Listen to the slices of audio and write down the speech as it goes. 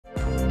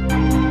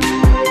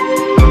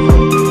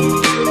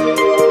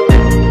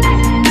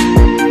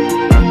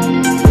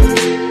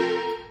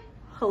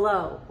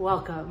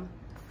welcome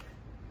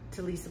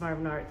to Lisa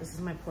Marvin Art. This is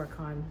my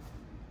PourCon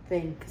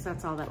thing, because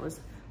that's all that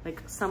was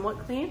like somewhat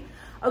clean.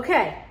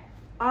 Okay,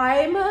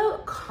 I'm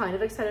kind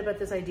of excited about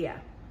this idea.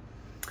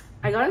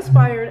 I got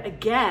inspired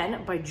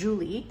again by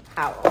Julie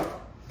Owl.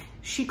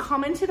 She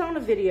commented on a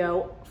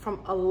video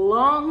from a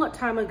long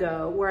time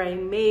ago where I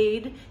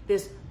made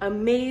this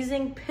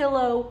amazing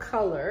pillow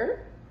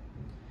color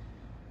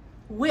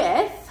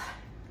with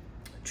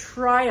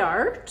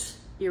TriArt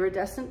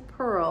iridescent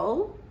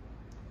pearl.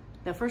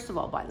 Now, first of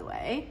all, by the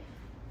way,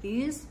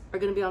 these are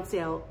gonna be on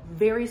sale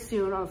very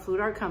soon on Fluid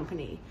Art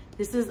Company.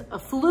 This is a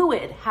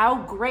fluid,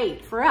 how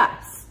great for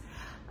us.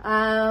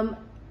 And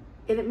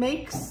it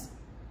makes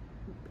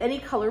any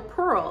color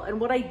pearl. And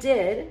what I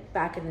did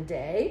back in the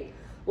day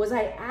was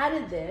I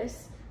added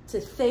this to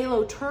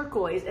phthalo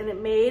turquoise, and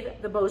it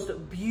made the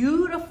most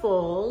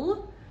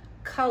beautiful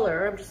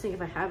color. I'm just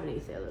thinking if I have any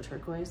phthalo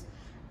turquoise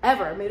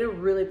ever. It made a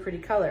really pretty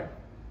color.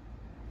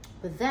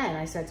 But then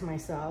I said to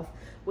myself,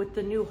 with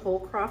the new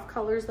Holcroft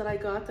colors that I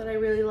got that I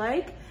really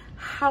like,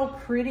 how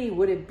pretty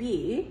would it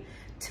be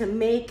to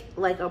make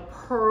like a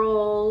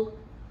pearl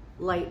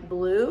light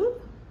blue,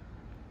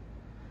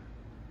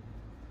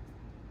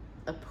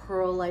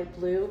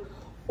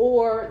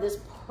 or this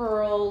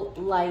pearl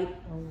light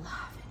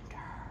lavender,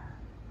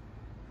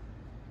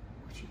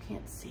 which you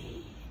can't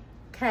see.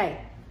 Okay,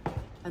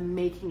 I'm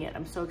making it.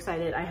 I'm so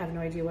excited. I have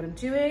no idea what I'm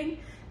doing.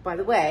 By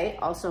the way,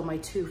 also my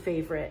two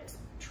favorite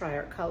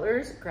TriArt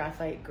colors,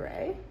 graphite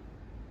gray.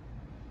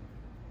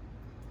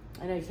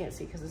 I know you can't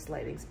see because this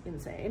lighting's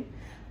insane.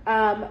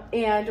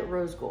 And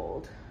rose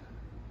gold.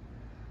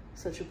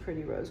 Such a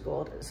pretty rose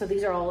gold. So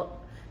these are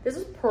all, this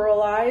is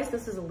pearlized.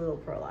 This is a little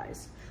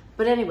pearlized.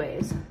 But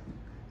anyways,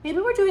 maybe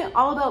we're doing it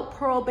all about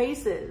pearl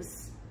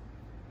bases.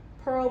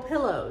 Pearl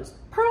pillows.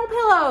 Pearl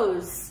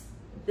pillows!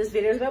 This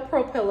video is about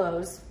pearl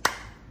pillows.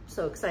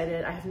 So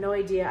excited. I have no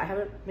idea. I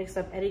haven't mixed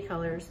up any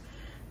colors.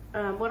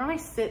 Why don't I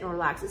sit and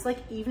relax? It's like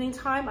evening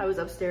time. I was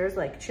upstairs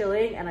like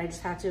chilling, and I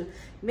just had to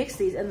mix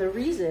these. And the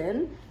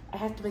reason I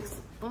have to mix,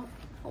 oh,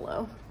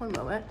 hello, one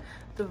moment.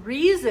 The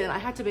reason I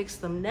had to mix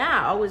them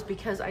now was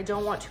because I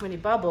don't want too many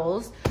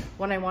bubbles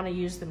when I want to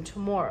use them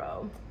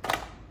tomorrow.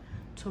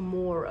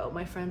 Tomorrow.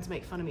 My friends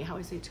make fun of me how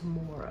I say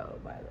tomorrow,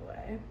 by the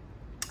way.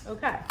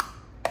 Okay,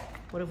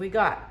 what have we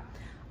got?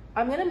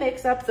 I'm gonna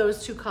mix up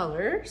those two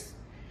colors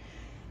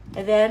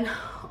and then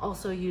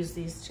also use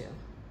these two.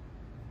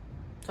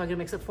 So I'm gonna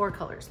mix up 4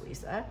 colors,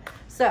 Lisa.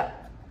 So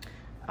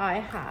I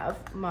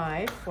have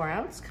my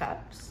 4-ounce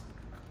cups.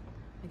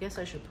 I guess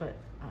I should put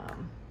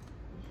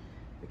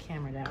the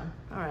camera down.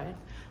 All right,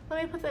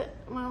 let me put the,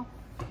 well,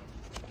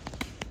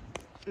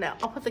 no,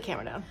 I'll put the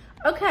camera down.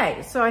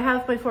 Okay, so I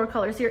have my 4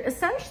 colors here.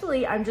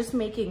 Essentially, I'm just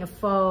making a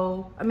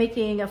faux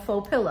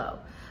pillow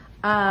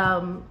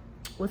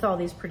with all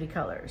these pretty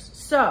colors.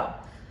 So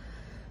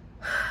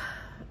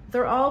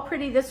they're all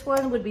pretty. This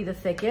one would be the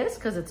thickest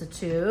because it's a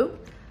tube.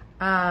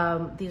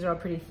 These are all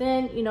pretty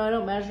thin. You know, I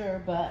don't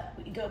measure, but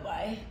we go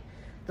by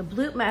the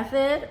bloop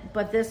method.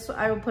 But this,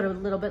 I would put a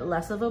little bit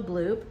less of a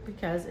bloop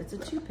because it's a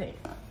tube paint.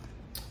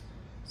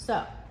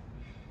 So,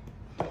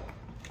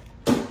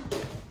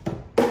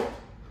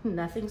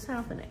 nothing's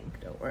happening,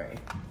 don't worry.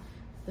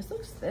 This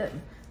looks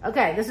thin.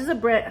 Okay, this is a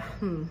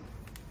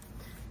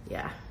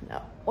yeah,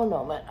 no, one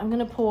moment. I'm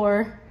gonna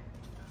pour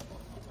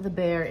the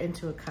bear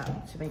into a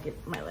cup to make it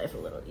my life a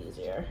little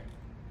easier.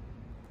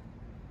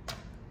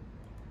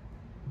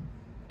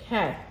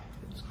 Okay,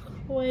 it's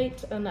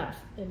quite enough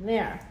in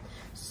there.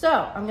 So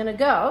I'm gonna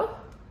go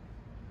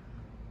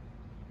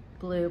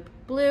bloop,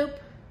 bloop,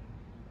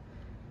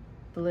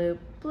 bloop,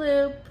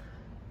 bloop,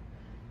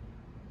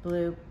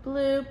 bloop,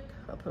 bloop.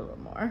 I'll put a little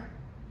more.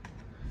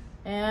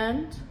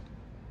 And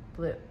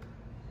bloop.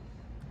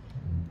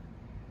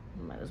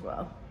 Might as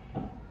well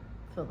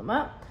fill them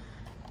up.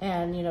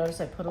 And you notice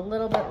I put a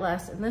little bit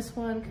less in this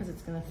one because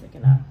it's gonna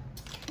thicken up.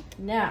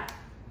 Now,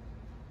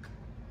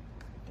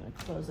 I'm gonna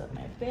close up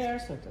my bear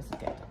so it doesn't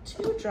get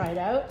too dried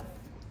out.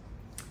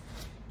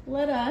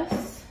 Let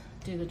us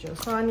do the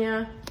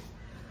Josanya.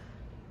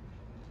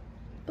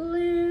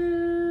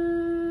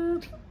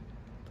 Bloop,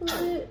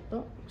 bloop.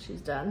 Oh,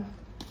 she's done.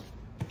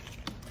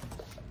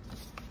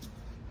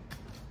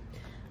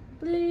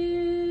 Bloop.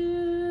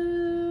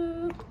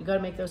 You gotta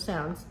make those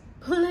sounds.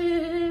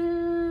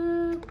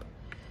 Bloop,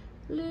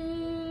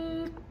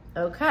 bloop.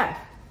 Okay.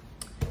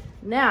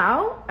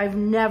 Now, I've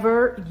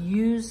never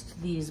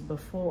used these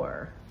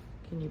before.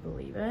 Can you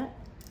believe it?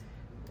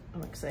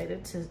 I'm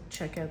excited to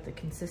check out the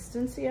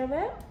consistency of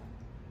it.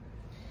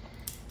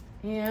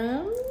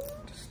 And,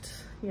 just,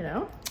 you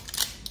know,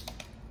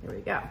 here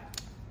we go.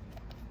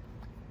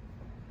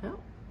 Oh,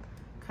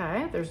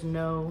 okay, there's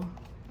no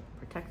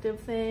protective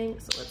thing,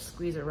 so let's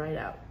squeeze it right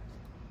out.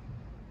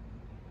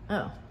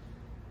 Oh,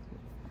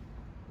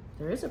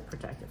 there is a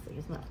protective thing.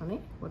 Isn't that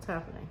funny? What's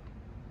happening?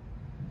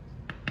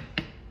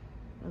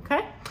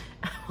 Okay,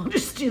 we'll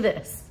just do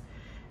this.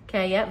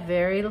 Okay, yep,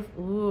 very,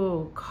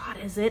 ooh, God,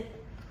 is it?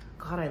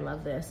 God, I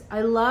love this.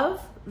 I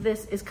love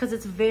this is because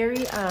it's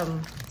very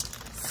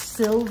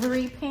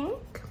silvery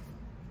pink.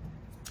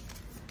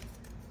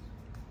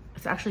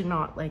 It's actually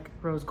not like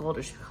rose gold,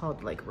 it's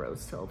called like rose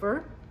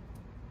silver.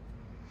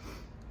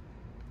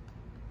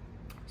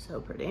 So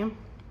pretty.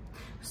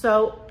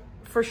 So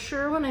for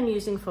sure when I'm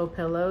using faux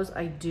pillows,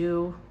 I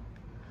do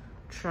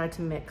try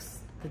to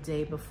mix the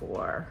day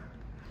before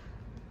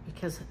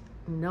because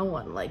no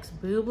one likes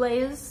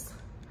booblés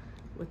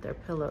with their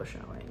pillow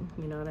showing,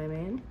 you know what I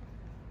mean?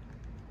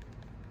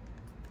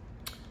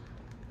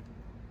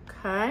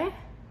 Okay,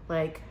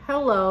 like,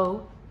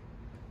 hello,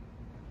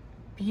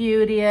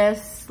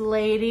 beauteous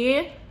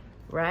lady,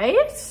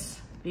 right?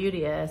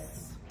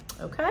 Beauteous,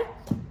 okay.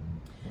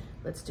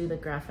 Let's do the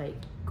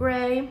graphite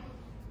gray.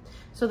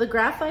 So the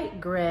graphite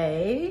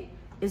gray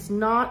is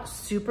not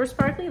super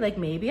sparkly, like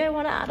maybe I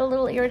wanna add a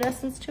little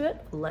iridescence to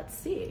it. Let's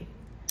see.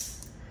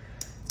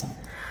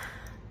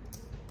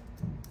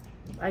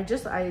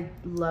 I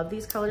love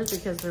these colors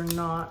because they're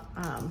not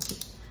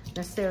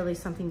necessarily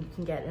something you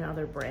can get in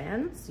other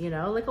brands, you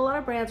know? Like a lot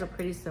of brands are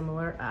pretty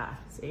similar. Ah,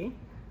 see?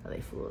 Oh, they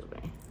fooled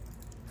me.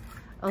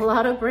 A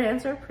lot of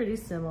brands are pretty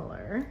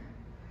similar.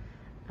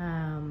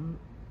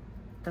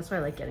 That's why I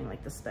like getting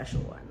like the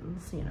special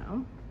ones, you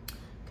know?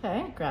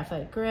 Okay,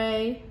 graphite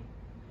gray.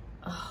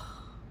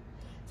 Oh,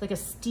 it's like a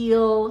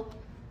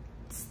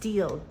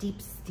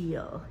deep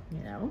steel,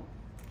 you know?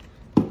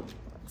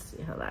 Let's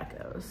see how that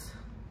goes.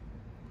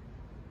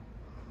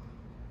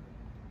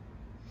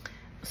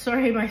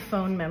 Sorry, my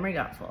phone memory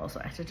got full, so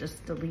I have to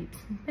just delete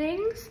some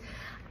things.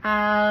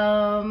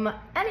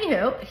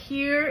 Anywho,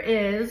 here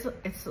is,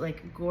 it's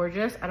like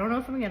gorgeous. I don't know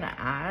if I'm gonna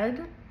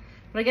add,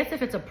 but I guess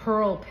if it's a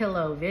pearl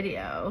pillow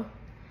video,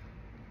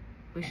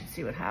 we should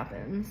see what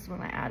happens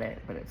when I add it,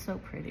 but it's so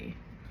pretty.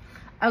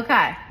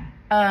 Okay,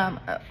 oh,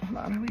 hold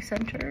on, are we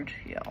centered?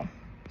 Yeah.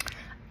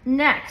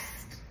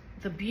 Next,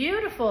 the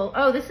beautiful,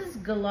 oh, this is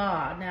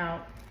Gala.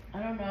 Now,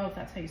 I don't know if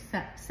that's how you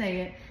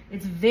say it.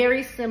 It's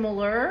very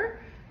similar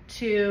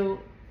to,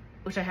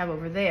 which I have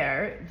over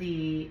there,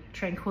 the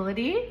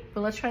Tranquility, but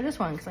let's try this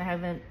one because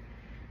I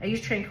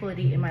used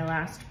Tranquility in my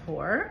last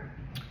pour.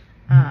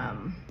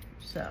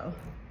 So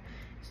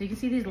you can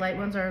see these light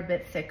ones are a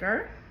bit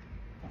thicker.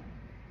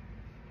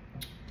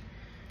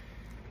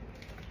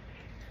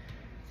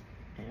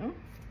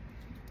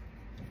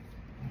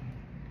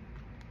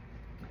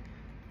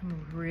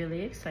 I'm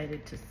really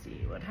excited to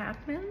see what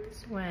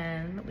happens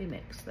when we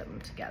mix them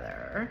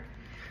together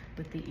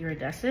with the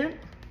iridescent.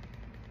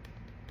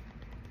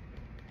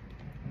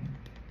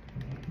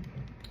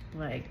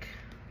 Like,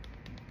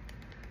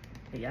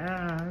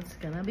 yeah, it's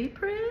gonna be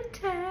pretty.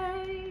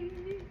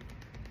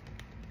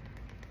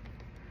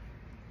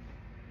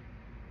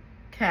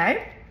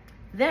 Okay,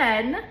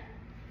 then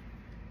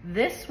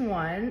this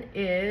one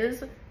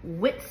is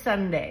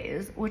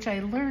Whitsundays, which I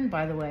learned,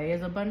 by the way,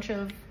 is a bunch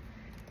of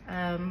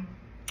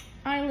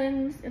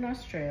islands in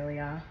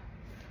Australia,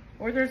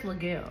 or there's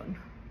Lagoon.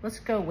 Let's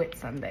go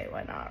Whitsunday,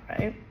 why not,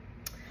 right?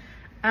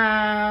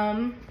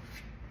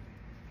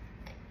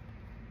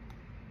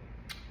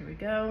 Here we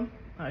go.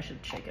 Oh, I should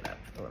shake it up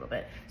a little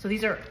bit. So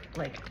these are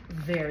like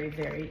very,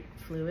 very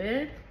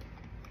fluid.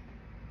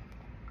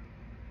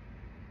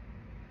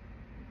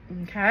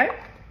 Okay.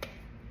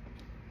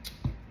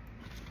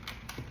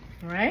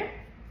 All right.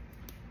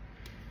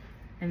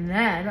 And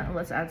then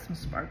let's add some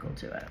sparkle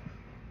to it.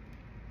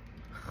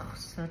 Oh,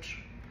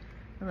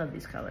 I love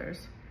these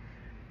colors.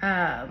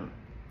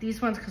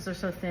 These ones, because they're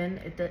so thin,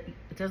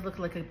 it does look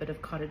like a bit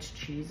of cottage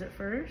cheese at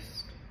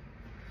first.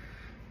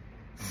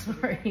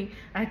 Sorry,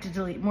 I have to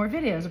delete more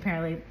videos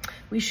apparently.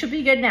 We should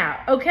be good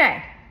now.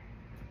 Okay,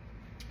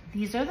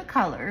 these are the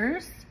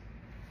colors.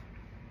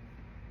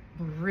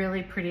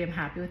 Really pretty, I'm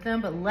happy with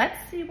them, but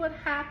let's see what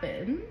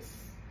happens.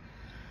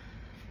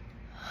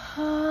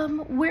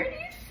 Where do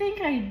you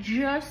think I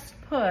just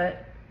put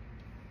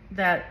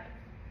that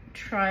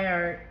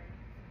TriArt?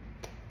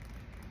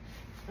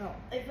 Oh,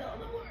 I fell on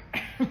the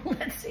floor.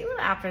 Let's see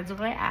what happens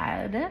when I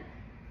add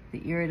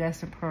the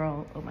iridescent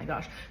pearl. Oh my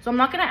gosh. So I'm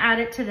not gonna add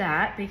it to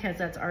that because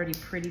that's already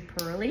pretty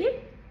pearly.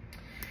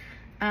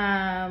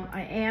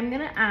 I am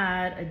gonna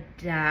add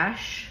a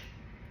dash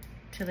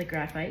to the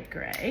graphite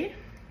gray.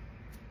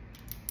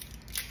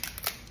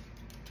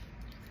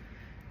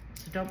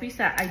 So don't be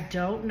sad. I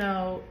don't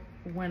know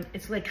when,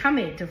 it's like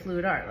coming to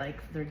Fluid Art. Like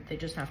they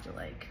just have to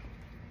like,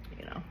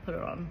 you know, put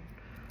it on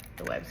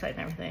the website and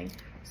everything.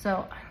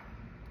 So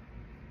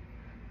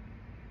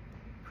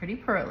pretty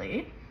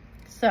pearly.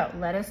 So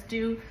let us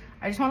do,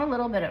 I just want a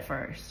little bit at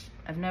first.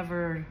 I've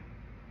never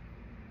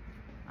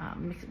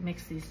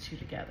mixed these two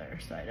together,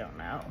 so I don't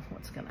know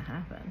what's gonna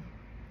happen.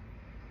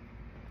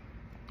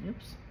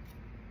 Oops,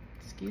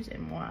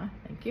 excusez-moi,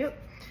 thank you.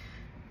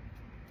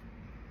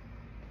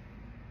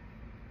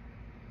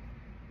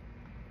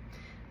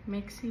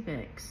 Mixy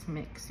mix,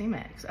 mixy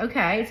mix.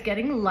 Okay, it's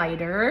getting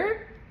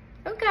lighter.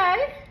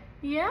 Okay,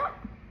 yeah.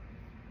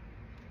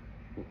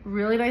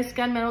 Really nice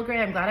gunmetal gray.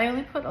 I'm glad I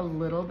only put a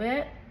little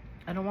bit.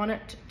 I don't want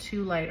it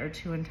too light or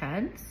too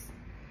intense,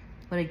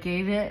 but it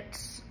gave it,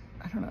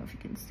 I don't know if you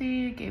can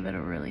see, it gave it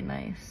a really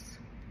nice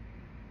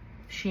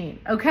sheen.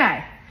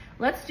 Okay,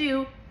 let's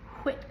do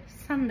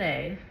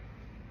Whitsundays.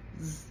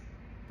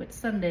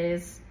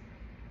 Whitsundays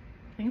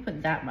I can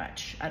put that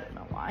much. I don't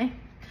know why.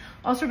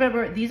 Also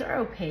remember, these are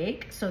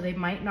opaque, so they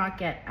might not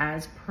get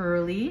as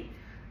pearly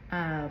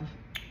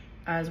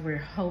as we're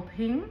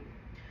hoping,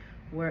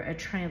 where a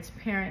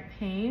transparent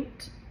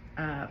paint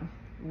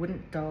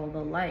wouldn't dull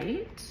the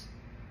light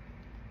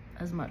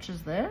as much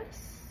as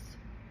this,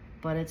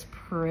 but it's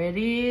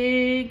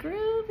pretty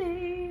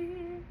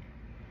groovy.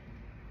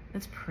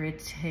 It's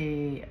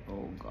pretty,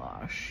 oh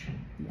gosh,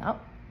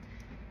 yep.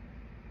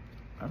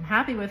 I'm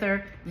happy with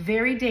her.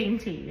 Very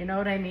dainty, you know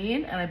what I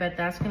mean? And I bet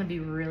that's gonna be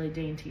really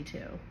dainty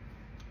too.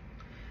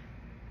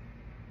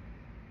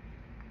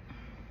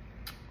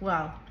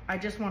 Well, I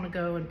just wanna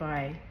go and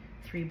buy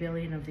 3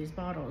 billion of these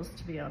bottles,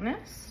 to be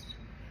honest.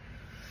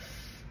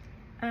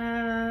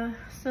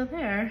 So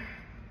there.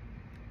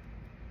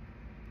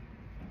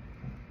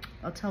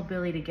 I'll tell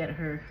Billy to get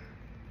her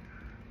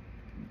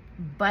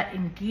butt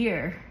in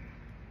gear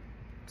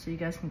so you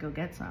guys can go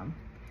get some.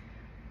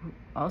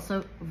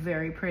 Also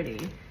very pretty.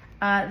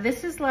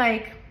 This is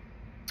like,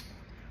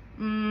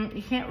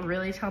 you can't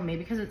really tell,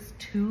 maybe because it's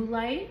too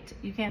light,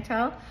 you can't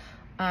tell.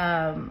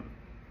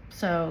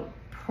 So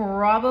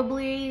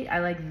probably I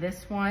like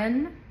this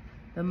one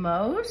the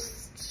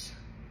most.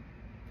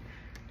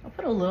 I'll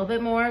put a little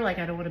bit more, like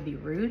I don't want to be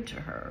rude to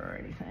her or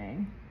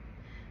anything,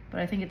 but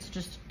I think it's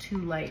just too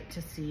light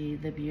to see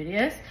the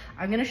beauteous.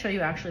 I'm gonna show you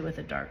actually with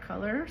a dark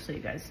color so you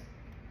guys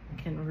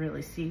can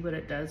really see what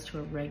it does to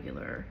a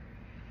regular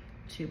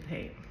tube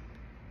paint.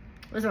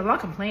 Listen, I'm not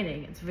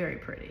complaining, it's very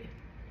pretty,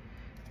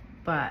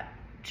 but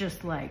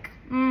just like,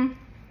 you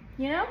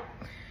know?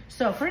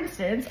 So for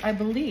instance, I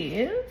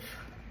believe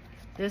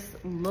this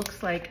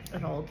looks like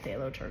an old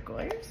phthalo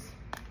turquoise.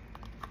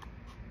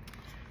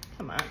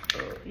 Come on,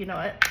 oh, you know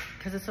what?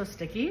 Because it's so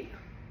sticky.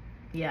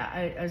 Yeah,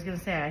 I was gonna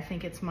say, I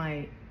think it's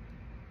my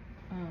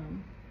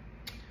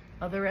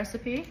other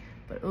recipe,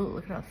 but oh,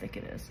 look at how thick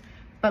it is.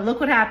 But look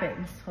what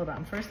happens. Hold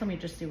on, first let me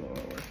just see what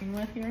we're working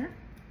with here.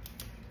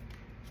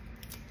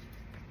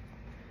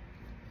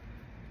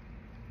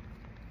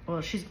 Well,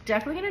 she's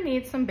definitely gonna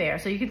need some bare.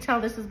 So you can tell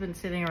this has been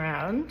sitting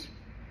around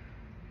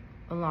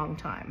a long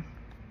time.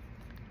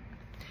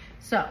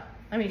 So,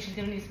 I mean, she's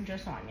gonna need some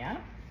Joseon, yeah?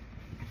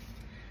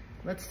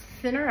 Let's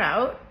thin her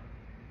out,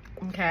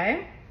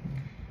 okay?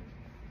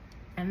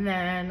 And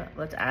then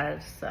let's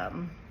add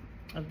some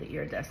of the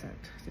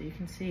iridescent so you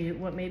can see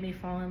what made me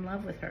fall in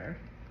love with her.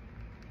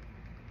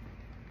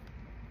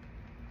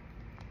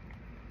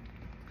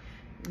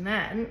 And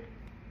then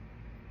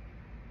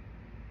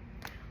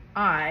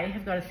I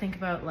have got to think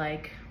about,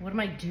 like, what am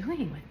I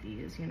doing with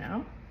these, you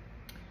know?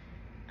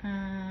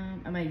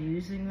 Am I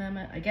using them?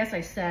 I guess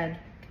I said,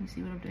 can you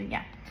see what I'm doing?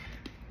 Yeah.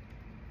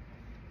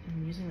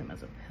 I'm using them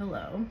as a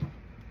pillow.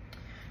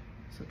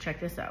 So check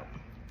this out.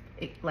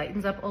 It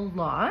lightens up a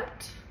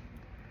lot.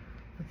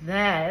 But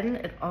then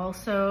it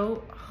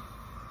also,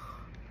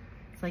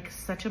 it's like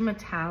such a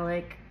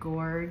metallic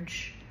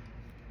gorge.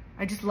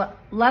 I just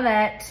love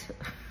it.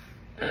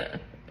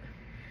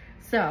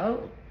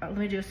 So let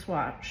me do a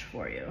swatch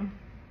for you.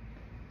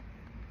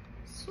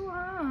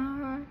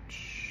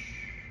 Swatch.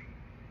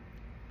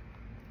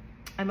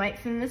 I might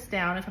thin this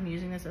down if I'm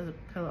using this as a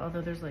pillow,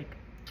 although there's like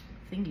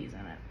thingies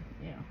in it,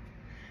 yeah.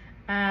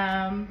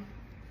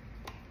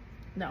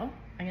 No,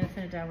 I'm gonna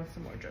thin it down with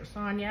some more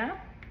Joseon.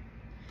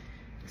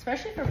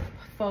 Especially for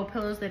faux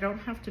pillows, they don't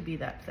have to be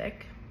that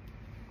thick.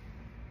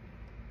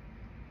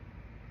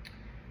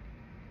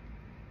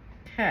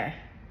 Okay.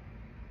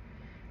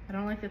 I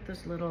don't like that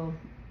there's little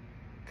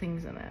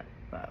things in it,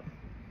 but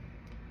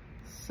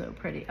so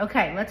pretty.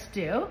 Okay, let's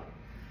do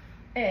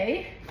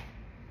a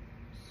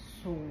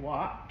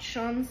swatch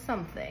on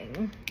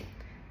something.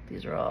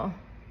 These are all,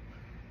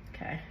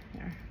 okay,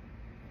 here.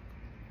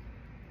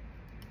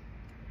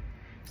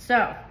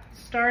 So,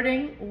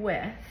 starting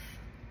with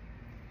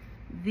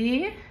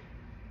the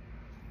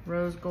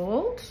rose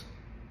gold.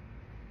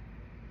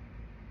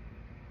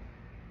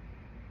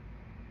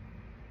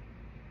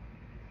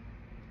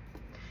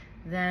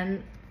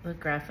 Then the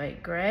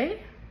graphite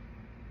gray.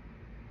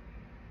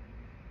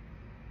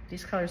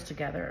 These colors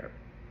together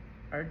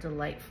are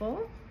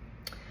delightful.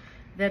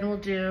 Then we'll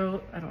do,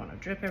 I don't want to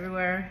drip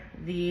everywhere,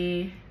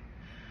 the,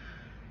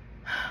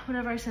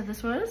 whatever I said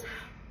this was,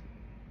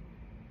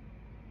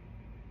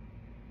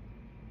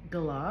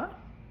 Gala,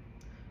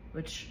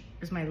 which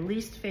is my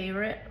least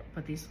favorite,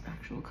 but these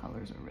actual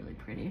colors are really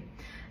pretty.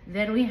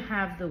 Then we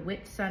have the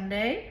Whit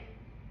Sunday.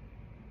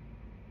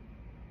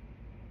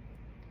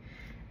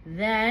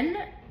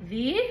 Then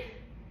the,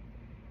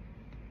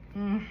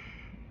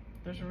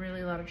 there's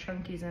really a lot of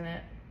chunkies in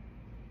it.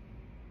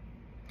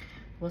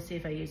 We'll see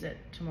if I use it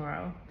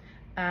tomorrow.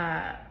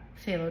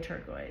 Phthalo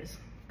turquoise,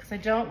 because I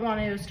don't want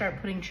to start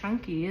putting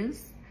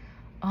chunkies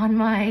on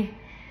my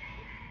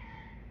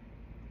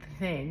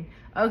thing.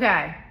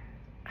 Okay,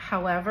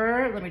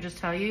 however, let me just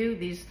tell you,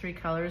 these three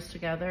colors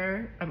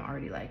together, I'm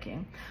already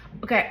liking.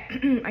 Okay,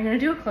 I'm gonna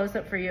do a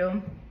close-up for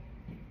you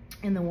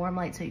in the warm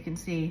light so you can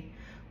see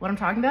what I'm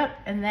talking about.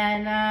 And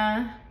then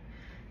I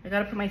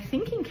gotta put my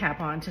thinking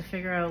cap on to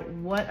figure out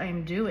what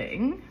I'm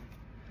doing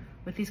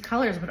with these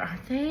colors, but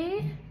aren't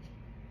they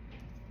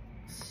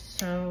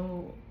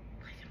so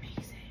like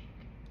amazing.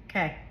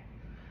 Okay,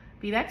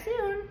 be back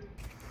soon.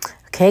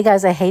 Okay,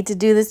 guys, I hate to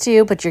do this to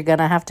you, but you're going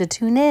to have to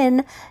tune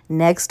in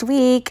next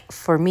week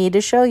for me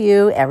to show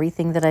you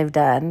everything that I've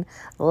done.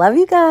 Love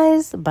you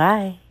guys.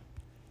 Bye.